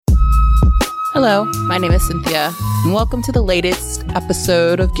Hello, my name is Cynthia, and welcome to the latest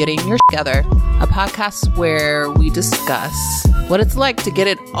episode of Getting Your Together, a podcast where we discuss what it's like to get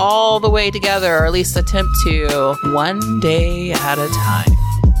it all the way together, or at least attempt to, one day at a time.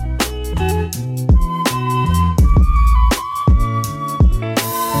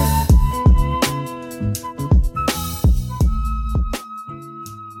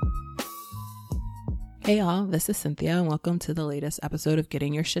 Hey y'all, this is Cynthia, and welcome to the latest episode of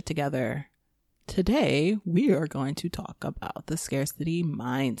Getting Your Shit Together. Today, we are going to talk about the scarcity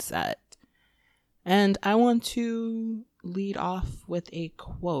mindset. And I want to lead off with a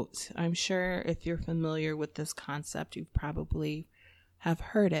quote. I'm sure if you're familiar with this concept, you probably have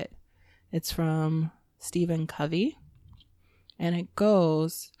heard it. It's from Stephen Covey. And it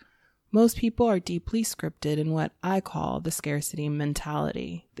goes, most people are deeply scripted in what I call the scarcity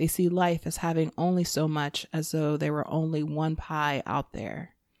mentality. They see life as having only so much, as though there were only one pie out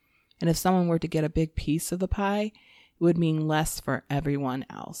there. And if someone were to get a big piece of the pie, it would mean less for everyone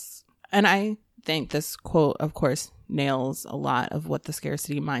else. And I think this quote, of course, nails a lot of what the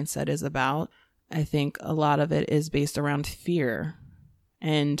scarcity mindset is about. I think a lot of it is based around fear.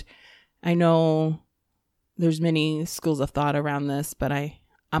 And I know there's many schools of thought around this, but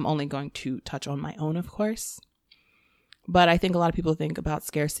I'm only going to touch on my own, of course. But I think a lot of people think about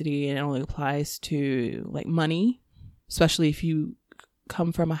scarcity and it only applies to like money, especially if you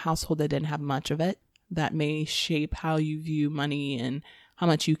come from a household that didn't have much of it. That may shape how you view money and how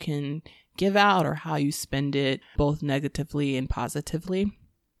much you can give out or how you spend it, both negatively and positively.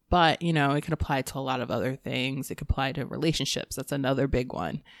 But, you know, it could apply to a lot of other things. It could apply to relationships. That's another big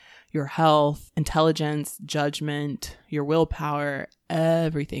one. Your health, intelligence, judgment, your willpower,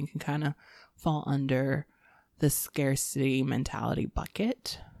 everything can kind of fall under the scarcity mentality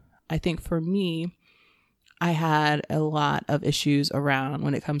bucket. I think for me, I had a lot of issues around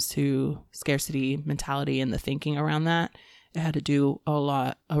when it comes to scarcity mentality and the thinking around that. It had to do a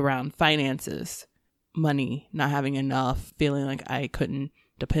lot around finances, money, not having enough, feeling like I couldn't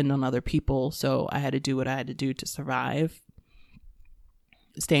depend on other people. So I had to do what I had to do to survive.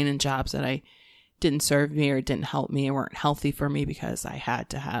 Staying in jobs that I didn't serve me or didn't help me and weren't healthy for me because I had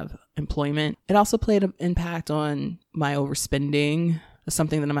to have employment. It also played an impact on my overspending.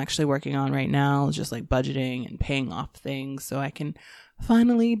 Something that I'm actually working on right now is just like budgeting and paying off things so I can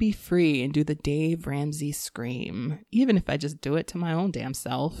finally be free and do the Dave Ramsey scream. Even if I just do it to my own damn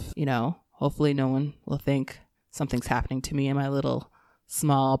self, you know, hopefully no one will think something's happening to me in my little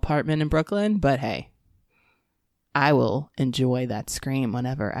small apartment in Brooklyn. But hey, I will enjoy that scream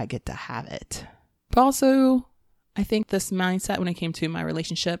whenever I get to have it. But also, I think this mindset when it came to my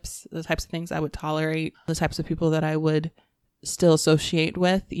relationships, the types of things I would tolerate, the types of people that I would still associate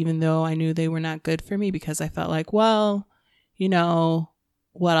with, even though I knew they were not good for me, because I felt like, well, you know,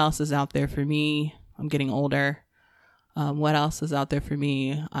 what else is out there for me? I'm getting older. What else is out there for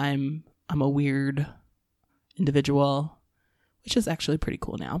me? I'm a weird individual, which is actually pretty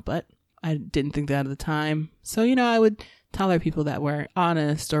cool now, but I didn't think that at the time. So, you know, I would tolerate people that were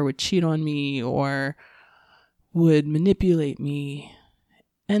honest or would cheat on me or would manipulate me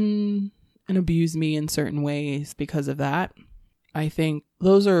and abuse me in certain ways because of that. I think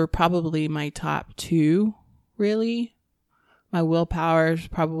those are probably my top two, really. My willpower is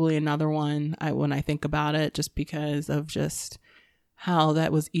probably another one when I think about it, just because of just how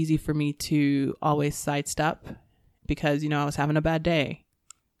that was easy for me to always sidestep because, you know, I was having a bad day.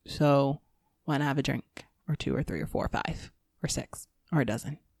 So why not have a drink or two or three or four or five or six or a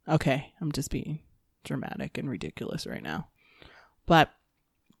dozen? Okay, I'm just being dramatic and ridiculous right now. But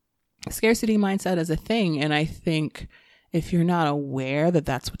scarcity mindset is a thing. And I think if you're not aware that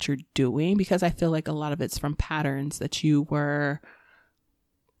that's what you're doing, because I feel like a lot of it's from patterns that were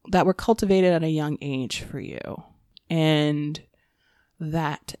cultivated at a young age for you. And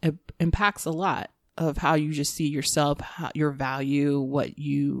that impacts a lot of how you just see yourself, your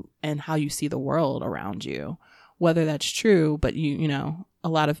value, and how you see the world around you. Whether that's true, but you know, a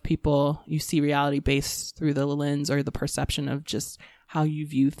lot of people, you see reality based through the lens or the perception of just how you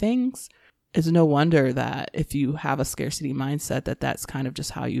view things. It's no wonder that if you have a scarcity mindset, that's kind of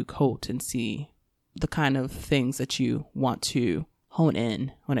just how you cope and see the kind of things that you want to hone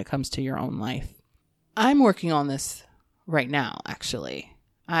in when it comes to your own life. I'm working on this right now, actually.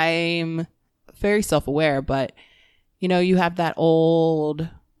 I'm very self-aware, but you know, you have that old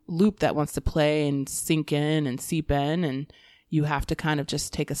loop that wants to play and sink in and seep in, and you have to kind of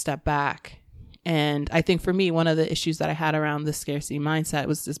just take a step back. And I think for me, one of the issues that I had around the scarcity mindset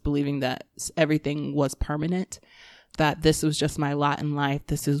was just believing that everything was permanent, that this was just my lot in life.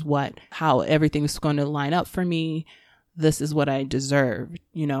 This is how everything was going to line up for me. this is what I deserve.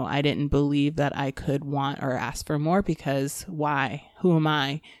 You know, I didn't believe that I could want or ask for more, because why? Who am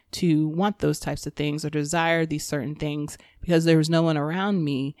I to want those types of things or desire these certain things? Because there was no one around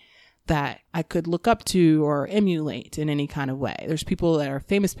me that I could look up to or emulate in any kind of way. There's people that are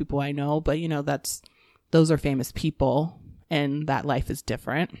famous people I know, but you know, those are famous people and that life is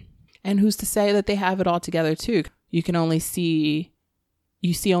different. And who's to say that they have it all together too? You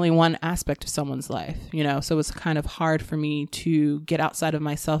see only one aspect of someone's life, you know? So it's kind of hard for me to get outside of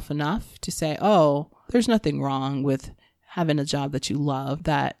myself enough to say, oh, there's nothing wrong with having a job that you love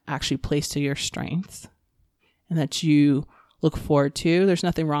that actually plays to your strengths and that you look forward to. There's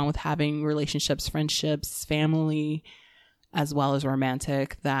nothing wrong with having relationships, friendships, family, as well as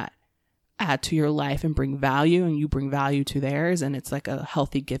romantic, that add to your life and bring value, and you bring value to theirs. And it's like a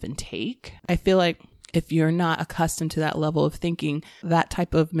healthy give and take. I feel like if you're not accustomed to that level of thinking, that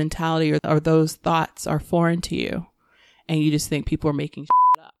type of mentality or those thoughts are foreign to you, and you just think people are making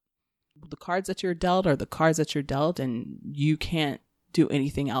shit up. The cards that you're dealt are the cards that you're dealt, and you can't do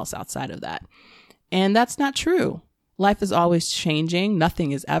anything else outside of that. And that's not true. Life is always changing.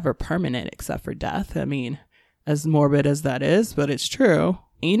 Nothing is ever permanent except for death. I mean, as morbid as that is, but it's true.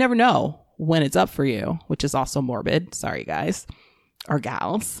 And you never know when it's up for you, which is also morbid. Sorry, guys or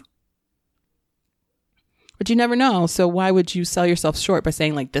gals. But you never know. So why would you sell yourself short by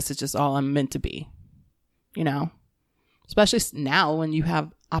saying like, this is just all I'm meant to be? You know, especially now when you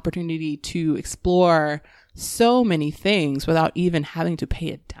have opportunity to explore so many things without even having to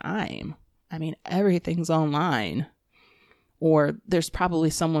pay a dime. I mean, everything's online, or there's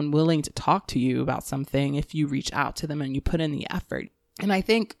probably someone willing to talk to you about something if you reach out to them and you put in the effort. And I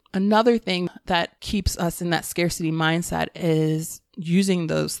think another thing that keeps us in that scarcity mindset is using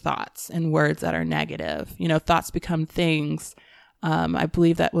those thoughts and words that are negative. You know, thoughts become things. I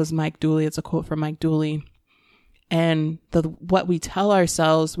believe that was Mike Dooley. It's a quote from Mike Dooley. And what we tell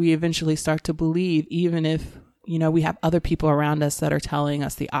ourselves, we eventually start to believe, even if, you know, we have other people around us that are telling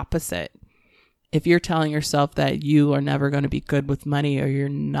us the opposite. If you're telling yourself that you are never going to be good with money, or you're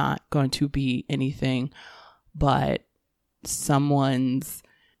not going to be anything but someone's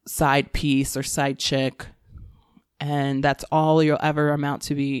side piece or side chick, and that's all you'll ever amount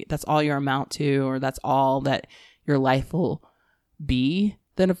to be, that's all you amount to, or that's all that your life will be,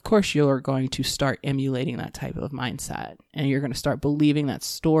 then of course you're going to start emulating that type of mindset, and you're going to start believing that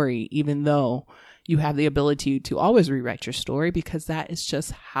story, even though you have the ability to always rewrite your story, because that is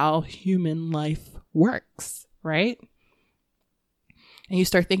just how human life works, right? And you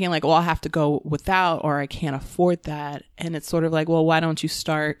start thinking like, well, I'll have to go without, or I can't afford that. And it's sort of like, well, why don't you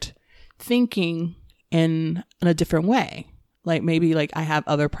start thinking in a different way? Like maybe like I have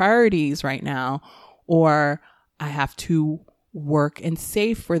other priorities right now, or I have to work and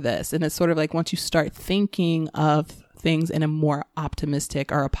save for this. And it's sort of like once you start thinking of things in a more optimistic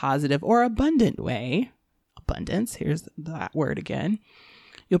or a positive or abundant way, abundance, here's that word again,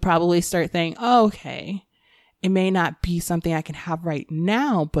 you'll probably start thinking, oh, okay, it may not be something I can have right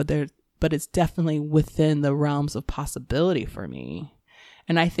now, but it's definitely within the realms of possibility for me.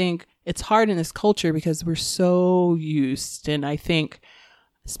 And I think it's hard in this culture because we're so used. And I think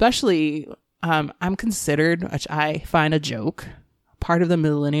especially I'm considered, which I find a joke, part of the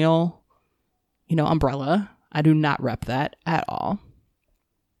millennial, umbrella. I do not rep that at all.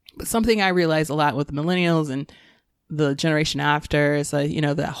 But something I realize a lot with the millennials and the generation after is like,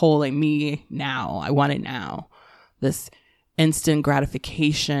 that whole like me now, I want it now. This instant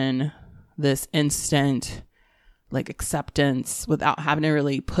gratification, this instant like acceptance without having to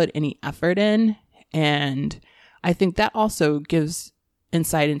really put any effort in. And I think that also gives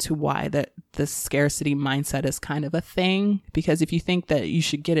insight into why that the scarcity mindset is kind of a thing. Because if you think that you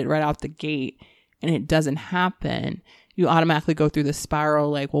should get it right out the gate and it doesn't happen, you automatically go through this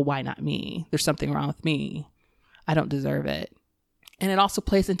spiral like, well, why not me? There's something wrong with me. I don't deserve it. And it also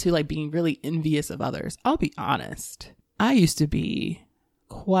plays into like being really envious of others. I'll be honest. I used to be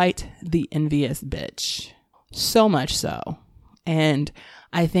quite the envious bitch. So much so. And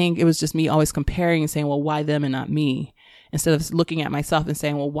I think it was just me always comparing and saying, well, why them and not me? Instead of looking at myself and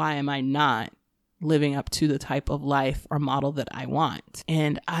saying, well, why am I not living up to the type of life or model that I want?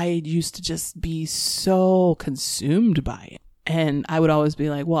 And I used to just be so consumed by it. And I would always be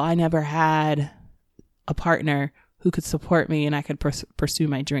like, well, I never had a partner who could support me and I could pursue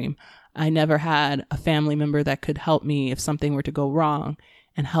my dream. I never had a family member that could help me if something were to go wrong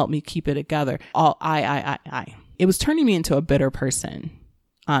and help me keep it together. All I. It was turning me into a bitter person,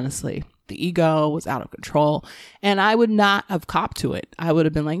 honestly. The ego was out of control and I would not have copped to it. I would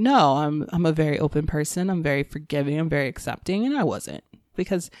have been like, no, I'm a very open person. I'm very forgiving. I'm very accepting. And I wasn't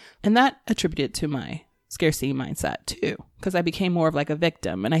and that attributed to my scarcity mindset too, because I became more of like a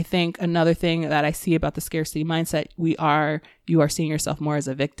victim. And I think another thing that I see about the scarcity mindset, you are seeing yourself more as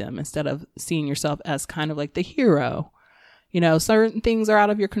a victim instead of seeing yourself as kind of like the hero. You know, certain things are out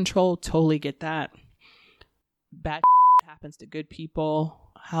of your control. Totally get that. Bad happens to good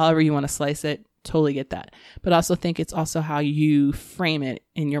people, however you want to slice it. Totally get that. But I also think it's also how you frame it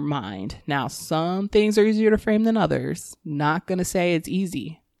in your mind. Now, some things are easier to frame than others. Not going to say it's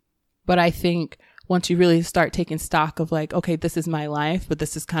easy. But I think once you really start taking stock of like, okay, this is my life, but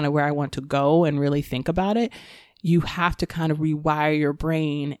this is kind of where I want to go and really think about it, you have to kind of rewire your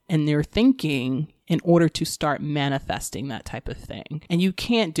brain and your thinking in order to start manifesting that type of thing. And you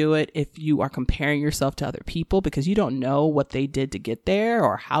can't do it if you are comparing yourself to other people, because you don't know what they did to get there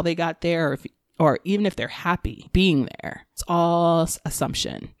or how they got there, or even if they're happy being there. It's all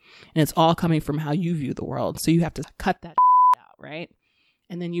assumption, and it's all coming from how you view the world. So you have to cut that out, right?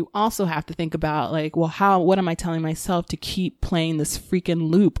 And then you also have to think about like, well, what am I telling myself to keep playing this freaking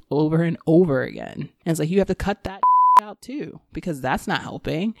loop over and over again? And it's like, you have to cut that out too, because that's not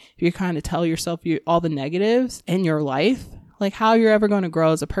helping. If you're kind of tell yourself all the negatives in your life, like how you're ever going to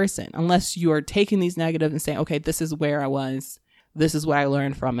grow as a person, unless you are taking these negatives and saying, okay, this is where I was. This is what I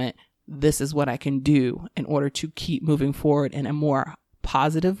learned from it. This is what I can do in order to keep moving forward in a more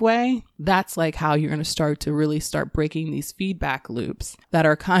positive way. That's like how you're going to really start breaking these feedback loops that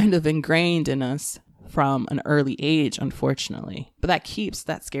are kind of ingrained in us from an early age, unfortunately. But that keeps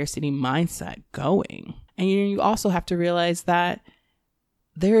that scarcity mindset going. And you also have to realize that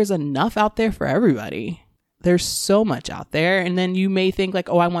there's enough out there for everybody. There's so much out there. And then you may think like,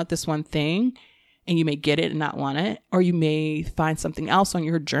 oh, I want this one thing. And you may get it and not want it. Or you may find something else on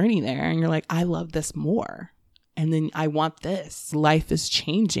your journey there. And you're like, I love this more. And then I want this. Life is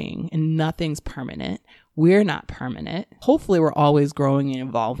changing and nothing's permanent. We're not permanent. Hopefully we're always growing and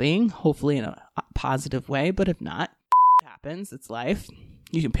evolving, hopefully in a positive way. But if not, it happens. It's life.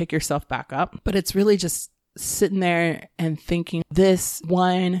 You can pick yourself back up. But it's really just sitting there and thinking this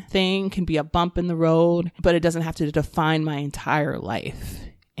one thing can be a bump in the road, but it doesn't have to define my entire life.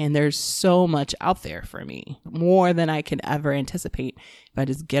 And there's so much out there for me, more than I can ever anticipate if I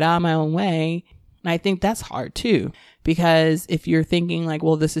just get out of my own way. And I think that's hard too, because if you're thinking like,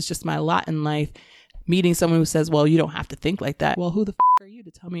 well, this is just my lot in life, meeting someone who says, well, you don't have to think like that. Well, who the are you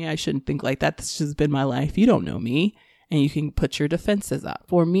to tell me I shouldn't think like that? This has been my life. You don't know me, and you can put your defenses up.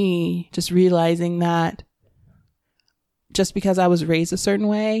 For me, just realizing that just because I was raised a certain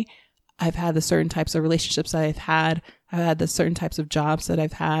way, I've had the certain types of relationships that I've had the certain types of jobs that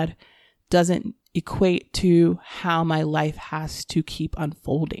I've had, doesn't equate to how my life has to keep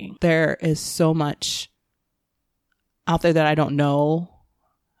unfolding. There is so much out there that I don't know.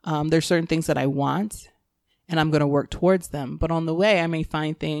 There's certain things that I want, and I'm going to work towards them. But on the way, I may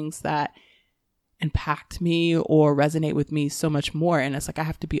find things that impact me or resonate with me so much more. And it's like, I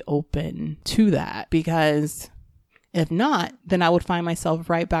have to be open to that, because if not, then I would find myself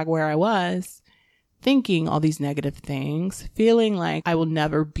right back where I was, thinking all these negative things, feeling like I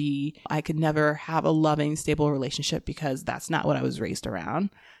could never have a loving, stable relationship because that's not what I was raised around.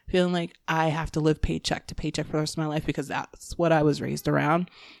 Feeling like I have to live paycheck to paycheck for the rest of my life because that's what I was raised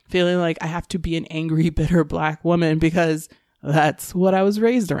around. Feeling like I have to be an angry, bitter Black woman because that's what I was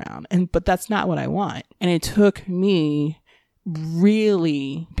raised around. But that's not what I want. And it took me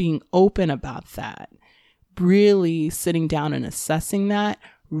really being open about that, really sitting down and assessing that,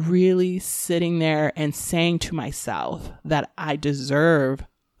 really sitting there and saying to myself that I deserve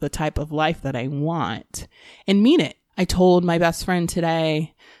the type of life that I want and mean it. I told my best friend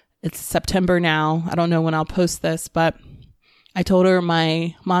today, it's September now. I don't know when I'll post this, but I told her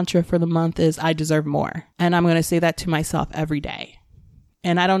my mantra for the month is I deserve more. And I'm going to say that to myself every day.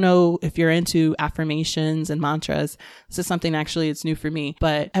 And I don't know if you're into affirmations and mantras. This is something actually it's new for me,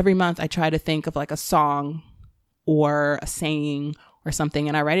 but every month I try to think of like a song or a saying or something,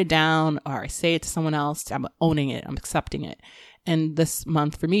 and I write it down or I say it to someone else. I'm owning it. I'm accepting it. And this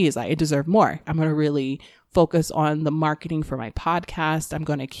month for me is I deserve more. I'm going to really focus on the marketing for my podcast. I'm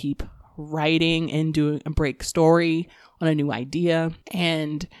going to keep writing and doing a break story on a new idea.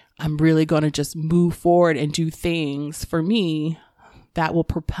 And I'm really going to just move forward and do things for me that will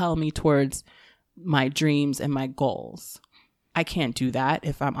propel me towards my dreams and my goals. I can't do that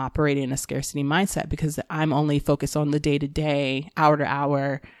if I'm operating in a scarcity mindset, because I'm only focused on the day to day, hour to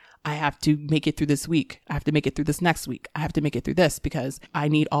hour. I have to make it through this week. I have to make it through this next week. I have to make it through this because I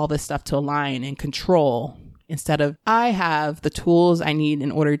need all this stuff to align and control instead of I have the tools I need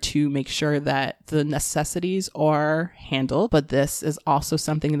in order to make sure that the necessities are handled, but this is also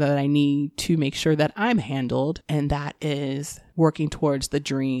something that I need to make sure that I'm handled, and that is working towards the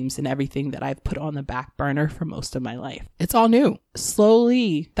dreams and everything that I've put on the back burner for most of my life. It's all new.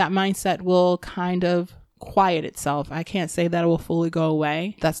 Slowly, that mindset will kind of quiet itself. I can't say that it will fully go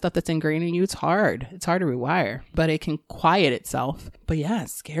away. That stuff that's ingrained in you, it's hard. It's hard to rewire, but it can quiet itself. But yeah,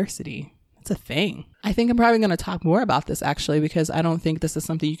 scarcity. It's a thing. I think I'm probably going to talk more about this actually, because I don't think this is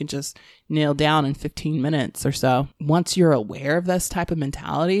something you can just nail down in 15 minutes or so. Once you're aware of this type of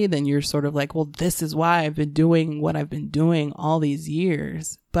mentality, then you're sort of like, well, this is why I've been doing what I've been doing all these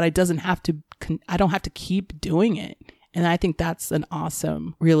years, but I don't have to keep doing it. And I think that's an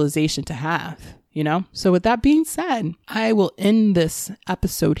awesome realization to have. So with that being said, I will end this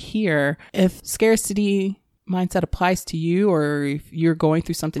episode here. If scarcity mindset applies to you, or if you're going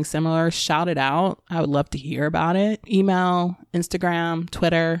through something similar, shout it out. I would love to hear about it. Email, Instagram,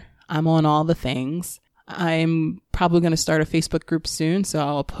 Twitter. I'm on all the things. I'm probably going to start a Facebook group soon, so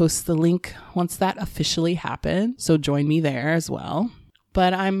I'll post the link once that officially happens. So join me there as well.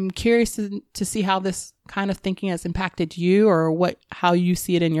 But I'm curious to see how this kind of thinking has impacted you, or how you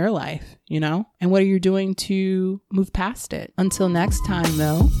see it in your life, and what are you doing to move past it. Until next time,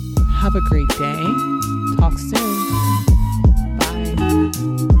 though, have a great day. Talk soon.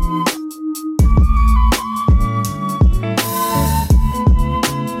 Bye.